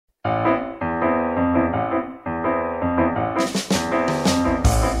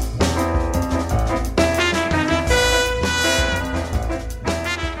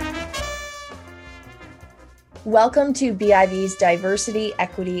Welcome to BIV's Diversity,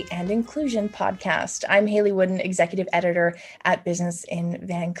 Equity, and Inclusion podcast. I'm Haley Wooden, Executive Editor at Business in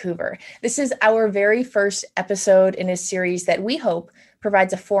Vancouver. This is our very first episode in a series that we hope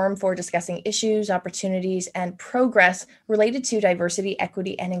provides a forum for discussing issues, opportunities, and progress related to diversity,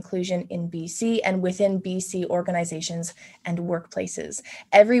 equity, and inclusion in BC and within BC organizations and workplaces.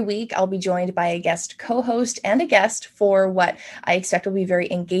 Every week, I'll be joined by a guest co-host and a guest for what I expect will be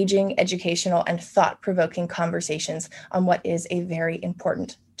very engaging, educational, and thought-provoking conversations on what is a very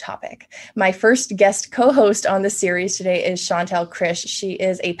important topic. My first guest co-host on the series today is Chantal Krish. She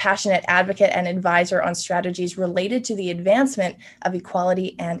is a passionate advocate and advisor on strategies related to the advancement of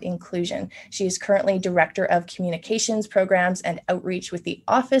equality and inclusion. She is currently Director of Communications Programs and Outreach with the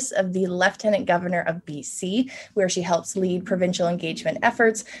Office of the Lieutenant Governor of BC, where she helps lead provincial engagement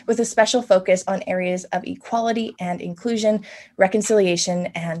efforts with a special focus on areas of equality and inclusion, reconciliation,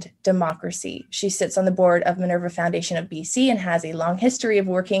 and democracy. She sits on the board of Minerva Foundation of BC and has a long history of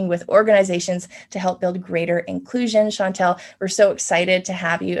working with organizations to help build greater inclusion. Chantal, we're so excited to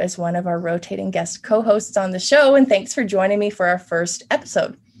have you as one of our rotating guest co-hosts on the show, and thanks for joining me for our first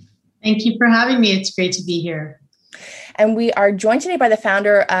episode. Thank you for having me. It's great to be here. And we are joined today by the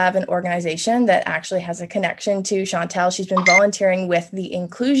founder of an organization that actually has a connection to Chantal. She's been volunteering with the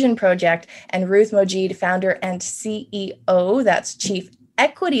Inclusion Project, and Ruth Mojeed, founder and CEO, that's Chief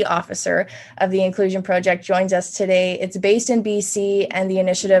Equity Officer of the Inclusion Project, joins us today. It's based in BC, and the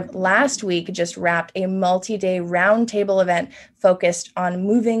initiative last week just wrapped a multi-day roundtable event focused on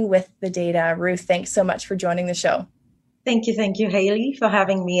moving with the data. Ruth, thanks so much for joining the show. Thank you, Haley, for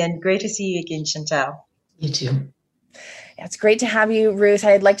having me, and great to see you again, Chantal. You too. Yeah, it's great to have you, Ruth.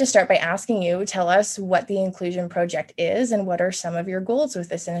 I'd like to start by asking you, tell us what the Inclusion Project is and what are some of your goals with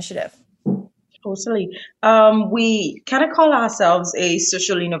this initiative? Totally. We kind of call ourselves a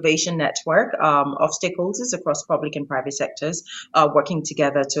social innovation network of stakeholders across public and private sectors working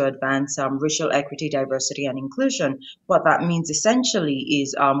together to advance racial equity, diversity, and inclusion. What that means essentially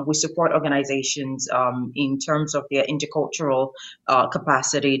is we support organizations in terms of their intercultural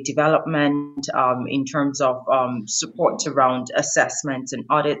capacity development, in terms of support around assessments and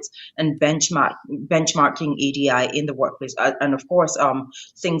audits and benchmarking EDI in the workplace. And of course,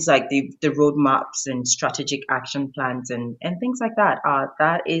 things like the roadmap and strategic action plans and things like that.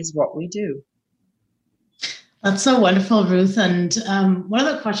 That is what we do. That's so wonderful, Ruth. And one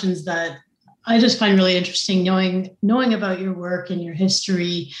of the questions that I just find really interesting, knowing about your work and your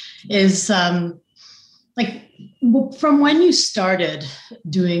history, is from when you started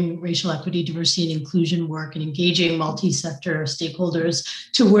doing racial equity, diversity, and inclusion work and engaging multi-sector stakeholders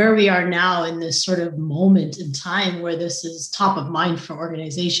to where we are now in this sort of moment in time where this is top of mind for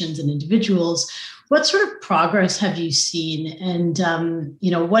organizations and individuals. What sort of progress have you seen, and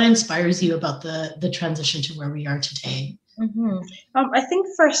what inspires you about the transition to where we are today? Mm-hmm. I think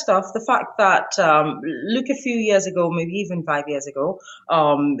first off, the fact that look, a few years ago, maybe even 5 years ago,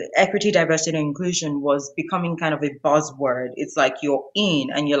 equity, diversity, and inclusion was becoming kind of a buzzword. It's like you're in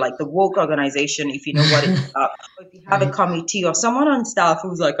and you're like the woke organization, if you know what it's about. If you have a committee or someone on staff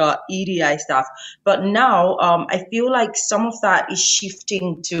who's like our EDI staff. But now I feel like some of that is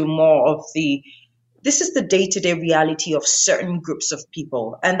shifting to more of this is the day-to-day reality of certain groups of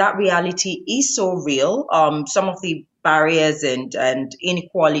people. And that reality is so real. Some of the barriers and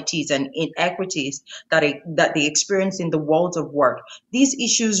inequalities and inequities that they experience in the world of work, these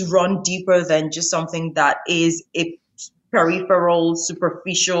issues run deeper than just something that is a peripheral,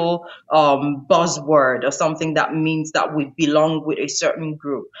 superficial buzzword or something that means that we belong with a certain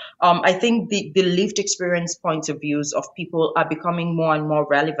group. I think the lived experience point of views of people are becoming more and more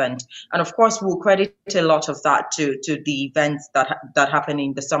relevant. And of course, we'll credit a lot of that to the events that happened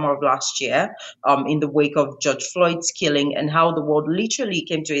in the summer of last year, in the wake of George Floyd's killing, and how the world literally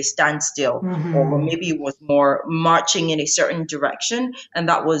came to a standstill, or maybe it was more marching in a certain direction. And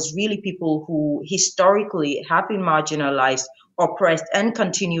that was really people who historically have been marginalized, oppressed, and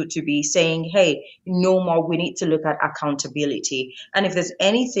continue to be, saying, hey, no more, we need to look at accountability. And if there's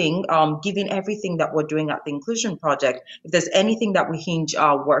anything, given everything that we're doing at the Inclusion Project, if there's anything that we hinge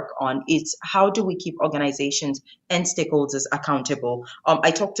our work on, it's how do we keep organizations and stakeholders accountable.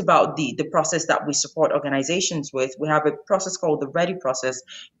 I talked about the process that we support organizations with. We have a process called the READY process,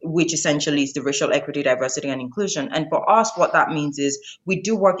 which essentially is the racial equity, diversity, and inclusion. And for us, what that means is we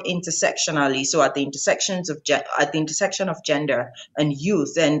do work intersectionally. So at the intersection of gender and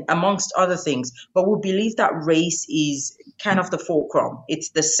youth, and amongst other things. But we believe that race is kind of the fulcrum. It's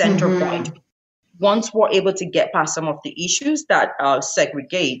the center point. Once we're able to get past some of the issues that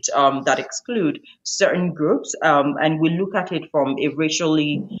segregate, that exclude certain groups, and we look at it from a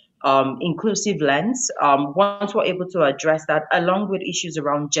racially inclusive lens, once we're able to address that, along with issues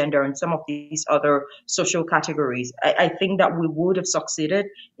around gender and some of these other social categories, I think that we would have succeeded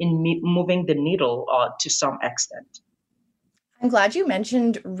in moving the needle to some extent. I'm glad you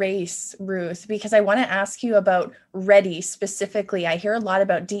mentioned race, Ruth, because I want to ask you about READY specifically. I hear a lot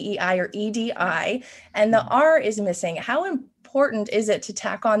about DEI or EDI, and the R is missing. How important is it to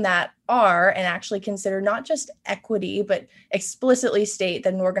tack on that R and actually consider not just equity, but explicitly state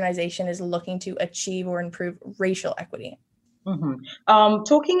that an organization is looking to achieve or improve racial equity?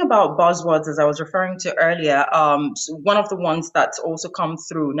 Talking about buzzwords, as I was referring to earlier, so one of the ones that's also come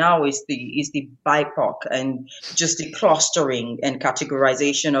through now is the BIPOC, and just the clustering and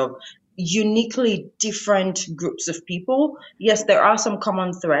categorization of uniquely different groups of people. Yes, there are some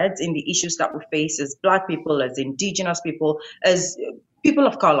common threads in the issues that we face as Black people, as Indigenous people, as people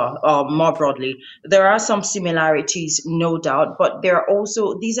of color, more broadly. There are some similarities, no doubt, but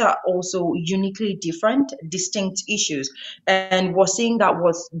these are also uniquely different, distinct issues. And we're seeing that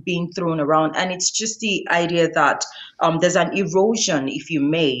what's being thrown around. And it's just the idea that there's an erosion, if you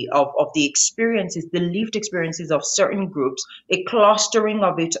may, of the experiences, the lived experiences of certain groups, a clustering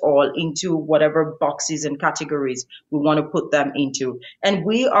of it all into whatever boxes and categories we want to put them into. And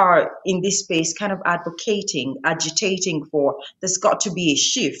we are in this space kind of agitating for there's got to be a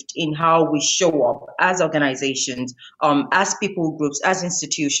shift in how we show up as organizations, as people groups, as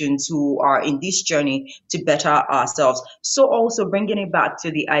institutions who are in this journey to better ourselves. So also bringing it back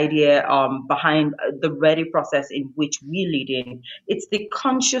to the idea behind the READY process in which we lead in, it's the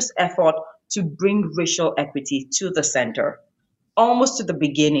conscious effort to bring racial equity to the center, almost to the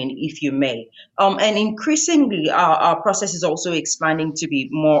beginning, if you may. And increasingly, our process is also expanding to be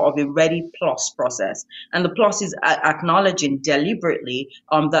more of a READY plus process. And the plus is acknowledging deliberately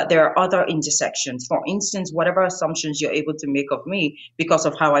that there are other intersections. For instance, whatever assumptions you're able to make of me because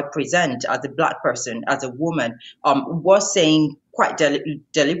of how I present as a Black person, as a woman, we're saying quite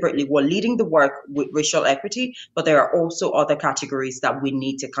deliberately, we're leading the work with racial equity, but there are also other categories that we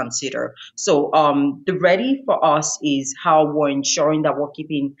need to consider. So the READY for us is how we're ensuring that we're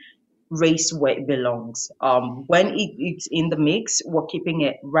keeping race where it belongs. When it's in the mix, we're keeping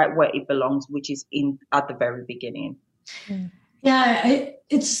it right where it belongs, which is at the very beginning. Yeah,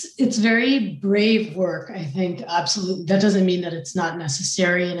 it's very brave work, I think. Absolutely. That doesn't mean that it's not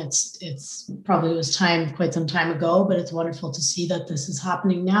necessary, and it's probably was time quite some time ago, but it's wonderful to see that this is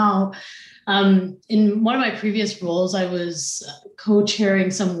happening now. In one of my previous roles, I was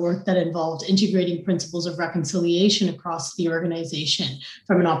co-chairing some work that involved integrating principles of reconciliation across the organization,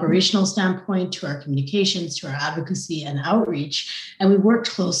 from an operational standpoint to our communications, to our advocacy and outreach. And we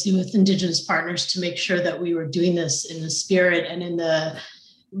worked closely with Indigenous partners to make sure that we were doing this in the spirit and in the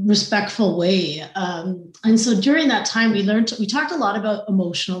respectful way. And so during that time, we talked a lot about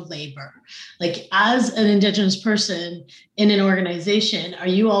emotional labor. Like, as an Indigenous person in an organization, are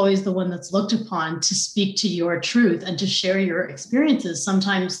you always the one that's looked upon to speak to your truth and to share your experiences,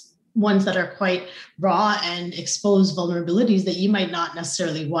 sometimes ones that are quite raw and expose vulnerabilities that you might not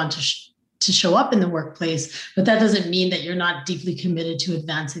necessarily want to show up in the workplace, but that doesn't mean that you're not deeply committed to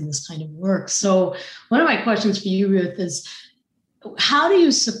advancing this kind of work. So one of my questions for you, Ruth, is how do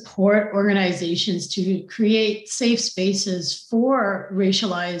you support organizations to create safe spaces for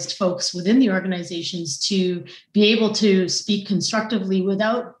racialized folks within the organizations to be able to speak constructively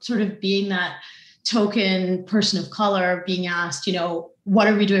without sort of being that token person of color being asked, what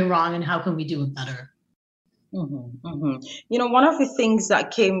are we doing wrong and how can we do it better? One of the things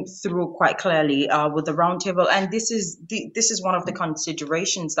that came through quite clearly with the roundtable, and this is one of the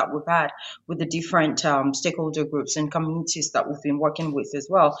considerations that we've had with the different stakeholder groups and communities that we've been working with as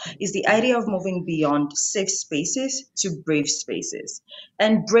well, is the idea of moving beyond safe spaces to brave spaces.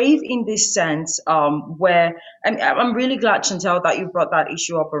 And brave in this sense, where I'm really glad, Chantel, that you brought that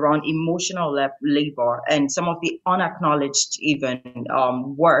issue up around emotional labor and some of the unacknowledged even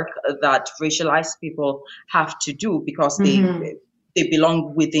work that racialized people have to do because they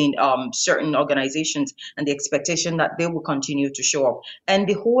belong within certain organizations, and the expectation that they will continue to show up. And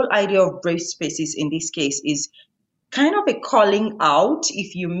the whole idea of brave spaces in this case is kind of a calling out,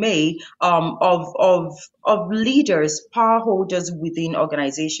 if you may, of leaders, power holders within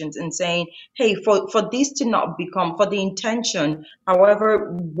organizations, and saying, hey, for this to not become, for the intention,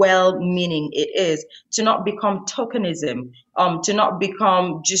 however well-meaning it is, to not become tokenism, to not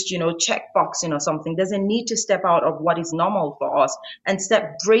become just, checkboxing or something. There's a need to step out of what is normal for us and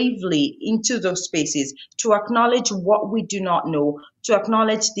step bravely into those spaces to acknowledge what we do not know, to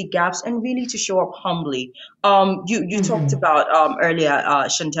acknowledge the gaps, and really to show up humbly. You talked about earlier,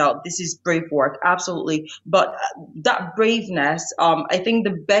 Chantel, this is brave work, absolutely. But that braveness, I think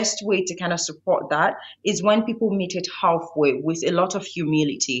the best way to kind of support that is when people meet it halfway with a lot of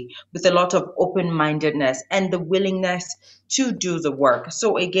humility, with a lot of open-mindedness, and the willingness to do the work.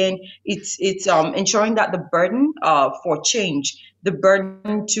 So again, it's ensuring that the burden for change, the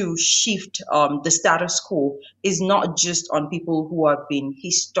burden to shift the status quo, is not just on people who have been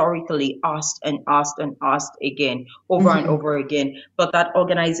historically asked and asked and asked again, over and over again, but that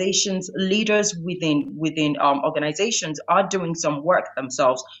organizations, leaders within organizations are doing some work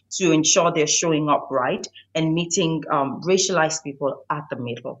themselves to ensure they're showing up right and meeting racialized people at the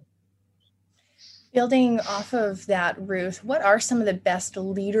middle. Building off of that, Ruth, what are some of the best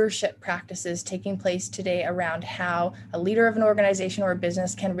leadership practices taking place today around how a leader of an organization or a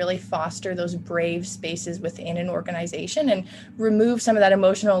business can really foster those brave spaces within an organization and remove some of that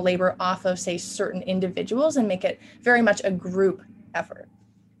emotional labor off of, say, certain individuals and make it very much a group effort?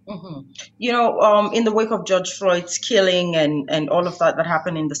 In the wake of George Floyd's killing and all of that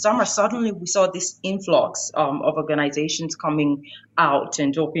happened in the summer, suddenly we saw this influx of organizations coming out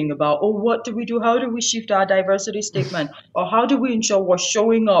and talking about, oh, what do we do? How do we shift our diversity statement? Or how do we ensure we're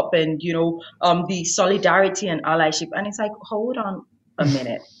showing up and, the solidarity and allyship? And it's like, hold on a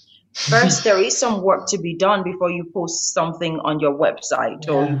minute. First, there is some work to be done before you post something on your website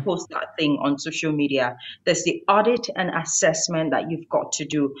or you post that thing on social media. There's the audit and assessment that you've got to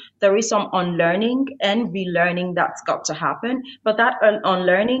do. There is some unlearning and relearning that's got to happen. But that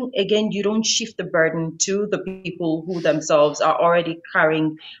unlearning, again, you don't shift the burden to the people who themselves are already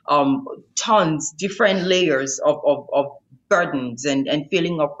carrying tons, different layers of burdens and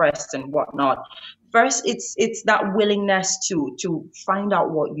feeling oppressed and whatnot. First, it's that willingness to find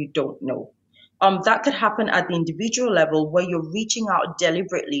out what you don't know. That could happen at the individual level where you're reaching out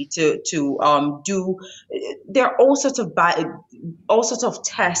deliberately to do. There are all sorts of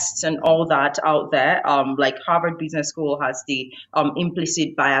tests and all that out there. Like Harvard Business School has the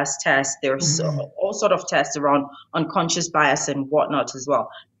implicit bias test. There's all sort of tests around unconscious bias and whatnot as well.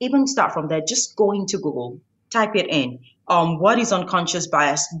 Even start from there. Just go into Google, type it in. What is unconscious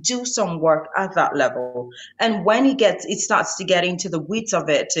bias? Do some work at that level. And when it starts to get into the weeds of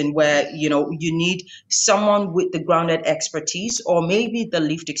it and where, you need someone with the grounded expertise or maybe the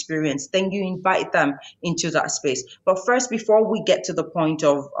lived experience, then you invite them into that space. But first, before we get to the point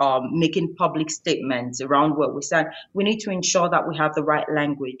of making public statements around where we stand, we need to ensure that we have the right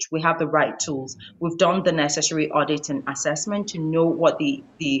language, we have the right tools. We've done the necessary audit and assessment to know what the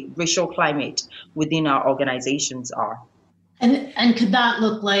racial climate within our organizations are. And could that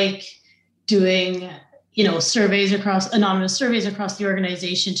look like doing, anonymous surveys across the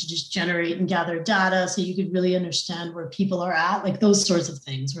organization to just generate and gather data so you could really understand where people are at, like those sorts of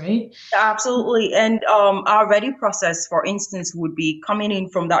things, right? Absolutely. And our ready process, for instance, would be coming in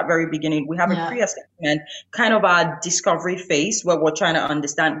from that very beginning. We have a pre-assessment, kind of a discovery phase where we're trying to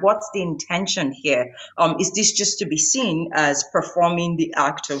understand what's the intention here. Is this just to be seen as performing the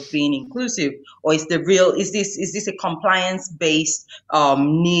act of being inclusive, or is this a compliance-based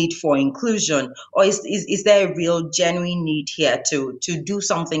need for inclusion, or is there a real genuine need here to do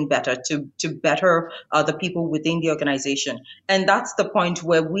something better, to better the people within the organization? And that's the point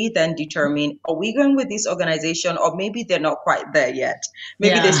where we then determine, are we going with this organization, or maybe they're not quite there yet?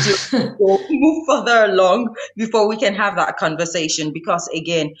 Maybe they still move further along before we can have that conversation. Because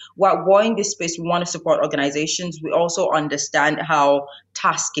again, while we're in this space, we want to support organizations. We also understand how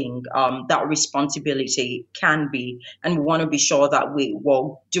tasking that responsibility can be, and we want to be sure that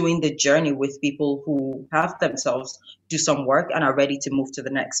we're doing the journey with people who have themselves do some work and are ready to move to the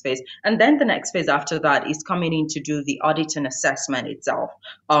next phase. And then the next phase after that is coming in to do the audit and assessment itself.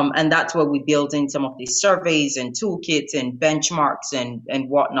 And that's where we build in some of these surveys and toolkits and benchmarks and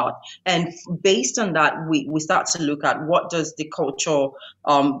whatnot. And based on that, we start to look at what does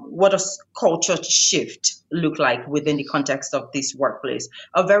culture shift look like within the context of this workplace.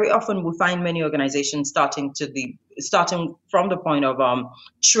 Very often we find many organizations starting from the point of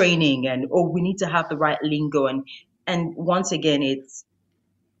training and, we need to have the right lingo. And once again, it's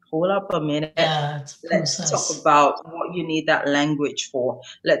hold up a minute. Let's talk about what you need that language for.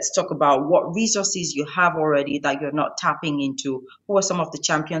 Let's talk about what resources you have already that you're not tapping into. Who are some of the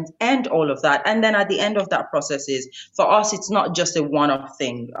champions and all of that. And then at the end of that process is, for us, it's not just a one-off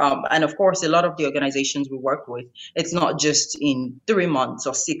thing. And of course, a lot of the organizations we work with, it's not just in 3 months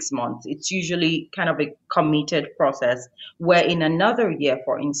or 6 months. It's usually kind of a committed process where in another year,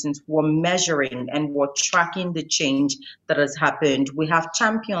 for instance, we're measuring and we're tracking the change that has happened. We have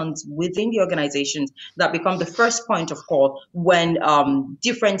champions questions within the organizations that become the first point of call when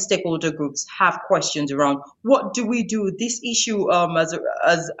different stakeholder groups have questions around what do we do this issue as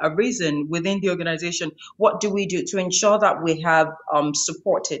a reason within the organization. What do we do to ensure that we have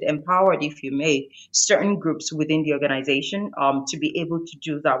supported, empowered, if you may, certain groups within the organization to be able to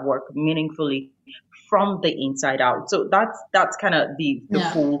do that work meaningfully from the inside out. So that's kind of the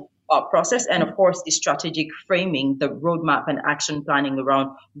full process. And of course, the strategic framing, the roadmap and action planning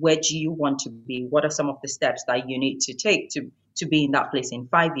around where do you want to be? What are some of the steps that you need to take to be in that place in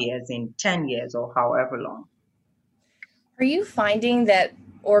 5 years, in 10 years, or however long? Are you finding that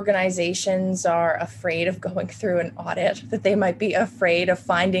organizations are afraid of going through an audit, that they might be afraid of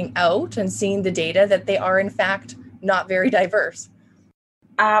finding out and seeing the data that they are in fact not very diverse?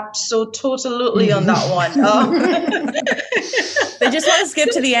 Absolutely on that one. They just want to skip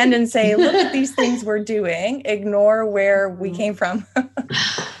to the end and say, look at these things we're doing, ignore where we came from.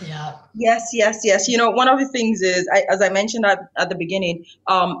 Yeah. Yes. You know, one of the things is, as I mentioned at the beginning,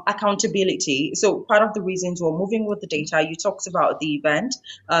 accountability. So part of the reasons we're moving with the data, you talked about the event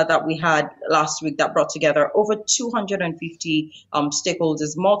that we had last week that brought together over 250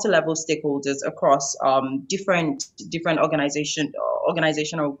 stakeholders, multi-level stakeholders across different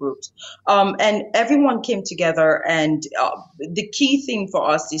organizational groups. And everyone came together, and the key thing for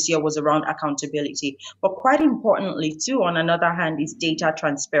us this year was around accountability. But quite importantly too, on another hand, is data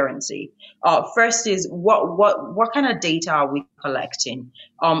transparency. First is what kind of data are we collecting?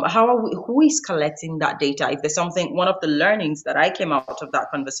 Who is collecting that data? If there's something, one of the learnings that I came out of that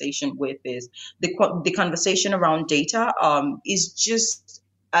conversation with is the conversation around data is just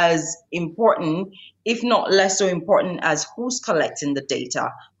as important, if not less so important, as who's collecting the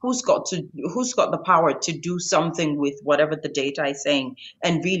data, who's got the power to do something with whatever the data is saying,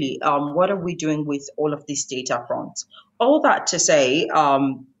 and really, what are we doing with all of these data fronts? All that to say,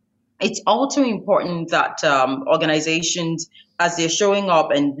 it's also important that organizations, as they're showing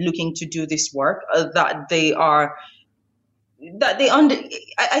up and looking to do this work, I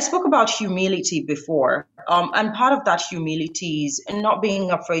spoke about humility before, and part of that humility is not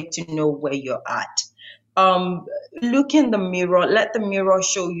being afraid to know where you're at. Look in the mirror, let the mirror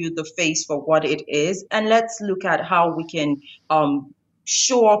show you the face for what it is, and let's look at how we can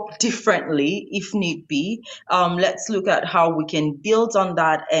show up differently if need be. Let's look at how we can build on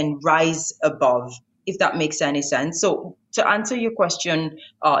that and rise above, if that makes any sense. So to answer your question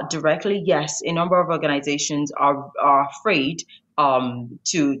directly, yes, a number of organizations are afraid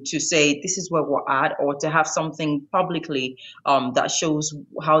to say this is where we're at, or to have something publicly that shows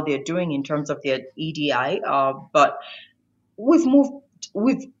how they're doing in terms of their EDI. But we've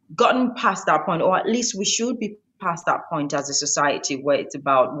gotten past that point, or at least we should be past that point as a society where it's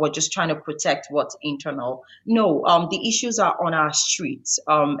about we're just trying to protect what's internal. No, the issues are on our streets,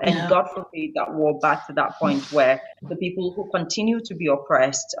 and God forbid that we're back to that point where the people who continue to be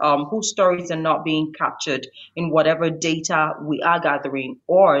oppressed, whose stories are not being captured in whatever data we are gathering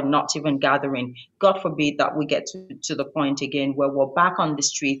or not even gathering, God forbid that we get to the point again where we're back on the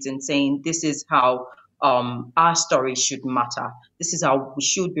streets and saying this is how our story should matter. This is how we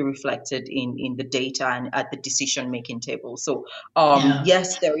should be reflected in the data and at the decision-making table. So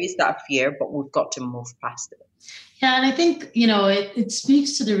yes, there is that fear, but we've got to move past it. Yeah, and I think, it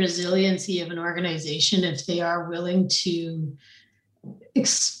speaks to the resiliency of an organization if they are willing to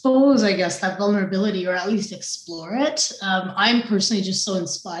expose, I guess, that vulnerability, or at least explore it. I'm personally just so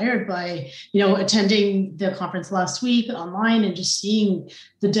inspired by, attending the conference last week online and just seeing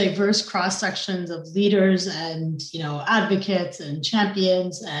the diverse cross sections of leaders and, advocates and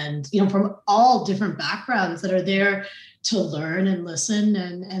champions and, from all different backgrounds that are there to learn and listen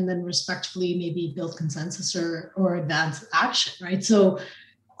and then respectfully maybe build consensus or advance action, right? So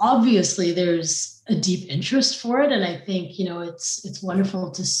obviously there's a deep interest for it. And I think, it's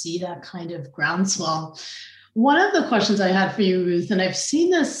wonderful to see that kind of groundswell. One of the questions I had for you, Ruth, and I've seen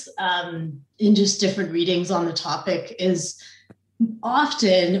this in just different readings on the topic, is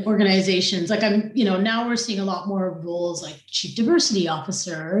often organizations, like now we're seeing a lot more roles like chief diversity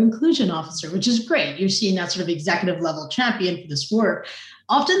officer or inclusion officer, which is great. You're seeing that sort of executive level champion for this work.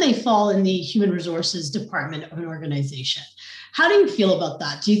 Often they fall in the human resources department of an organization. How do you feel about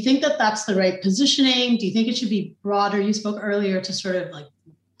that? Do you think that that's the right positioning? Do you think it should be broader? You spoke earlier to sort of like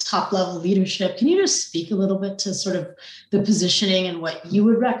top level leadership. Can you just speak a little bit to sort of the positioning and what you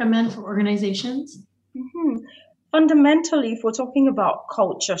would recommend for organizations? Mm-hmm. Fundamentally, if we're talking about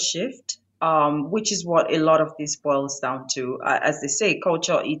culture shift, which is what a lot of this boils down to, as they say,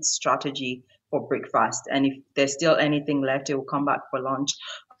 culture eats strategy for breakfast. And if there's still anything left, it will come back for lunch.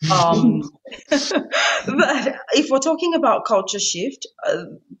 But if we're talking about culture shift,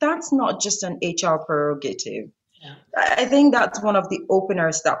 that's not just an HR prerogative. Yeah. I think that's one of the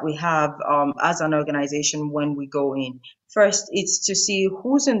openers that we have as an organization when we go in. First, it's to see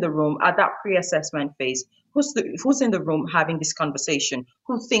who's in the room at that pre-assessment phase. Who's in the room having this conversation?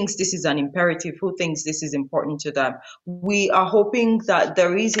 Who thinks this is an imperative? Who thinks this is important to them? We are hoping that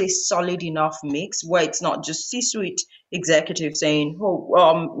there is a solid enough mix where it's not just C-suite executives saying,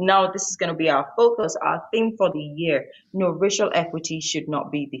 "Oh, now this is going to be our focus, our theme for the year." No, racial equity should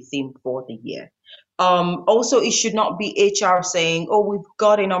not be the theme for the year. Also, it should not be HR saying, "Oh, we've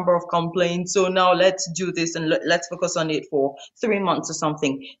got a number of complaints, so now let's do this and let's focus on it for 3 months or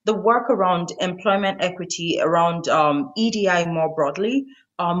something." The work around employment equity, around EDI more broadly,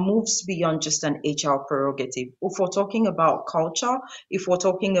 moves beyond just an HR prerogative. If we're talking about culture, if we're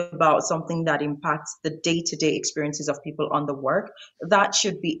talking about something that impacts the day-to-day experiences of people on the work, that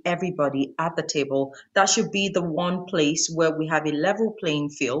should be everybody at the table. That should be the one place where we have a level playing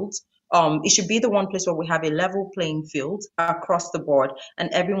field. It should be the one place where we have a level playing field across the board, and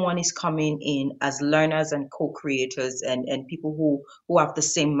everyone is coming in as learners and co-creators and people who have the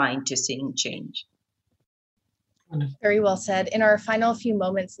same mind to seeing change. Very well said. In our final few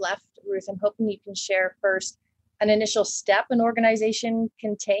moments left, Ruth, I'm hoping you can share first an initial step an organization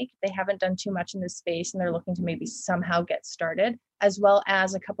can take. They haven't done too much in this space and they're looking to maybe somehow get started, as well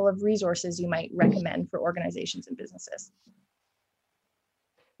as a couple of resources you might recommend for organizations and businesses.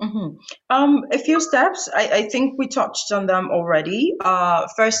 A few steps. I think we touched on them already.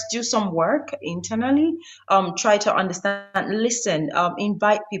 First, do some work internally. Try to understand, listen,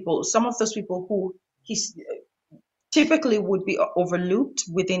 invite people. Some of those people who typically would be overlooked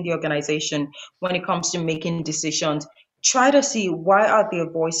within the organization when it comes to making decisions. Try to see, why are their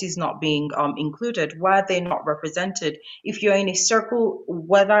voices not being included? Why are they not represented? If you're in a circle,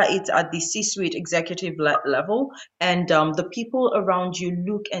 whether it's at the C-suite executive level, and the people around you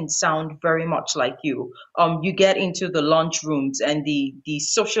look and sound very much like you, you get into the lunch rooms and the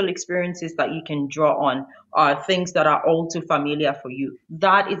social experiences that you can draw on are things that are all too familiar for you.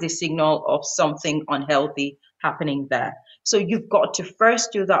 That is a signal of something unhealthy happening there. So you've got to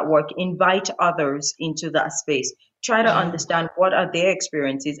first do that work, invite others into that space. Try to understand what are their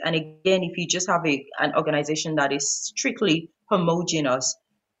experiences. And again, if you just have an organization that is strictly homogeneous,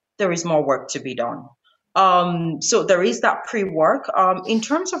 there is more work to be done. So there is that pre-work. In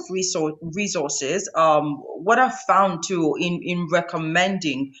terms of resources, what I've found too in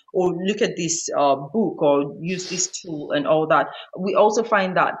recommending or look at this book or use this tool and all that, we also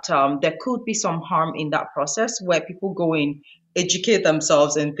find that there could be some harm in that process where people go in, educate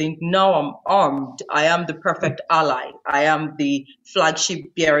themselves and think, now I'm armed. I am the perfect ally. I am the flagship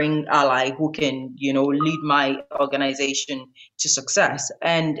bearing ally who can, lead my organization to success.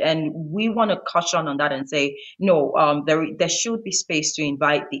 And we want to caution on that and say, no, there should be space to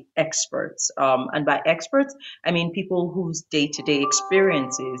invite the experts. And by experts, I mean people whose day-to-day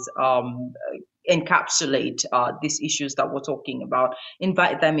experiences encapsulate these issues that we're talking about.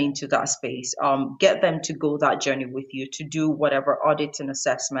 Invite them into that space, get them to go that journey with you, to do whatever audit and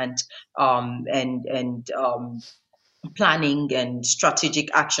assessment and planning and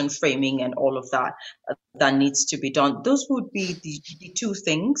strategic action framing and all of that that needs to be done. Those would be the two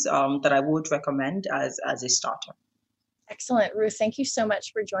things that I would recommend as a starter. Excellent. Ruth, thank you so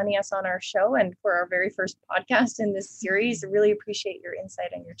much for joining us on our show and for our very first podcast in this series. I really appreciate your insight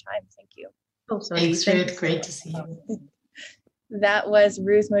and your time. Thank you. Thanks, Ruth. Great to see you. That was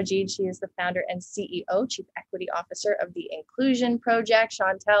Ruth Mojeed. She is the founder and CEO, Chief Equity Officer of the Inclusion Project.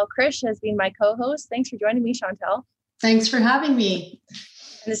 Chantel Krish has been my co-host. Thanks for joining me, Chantel. Thanks for having me.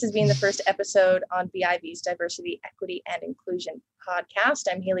 And this has been the first episode on BIV's Diversity, Equity, and Inclusion podcast.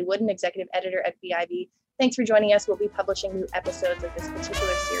 I'm Haley Wooden, Executive Editor at BIV. Thanks for joining us. We'll be publishing new episodes of this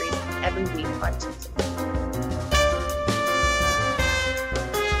particular series every week on Tuesday.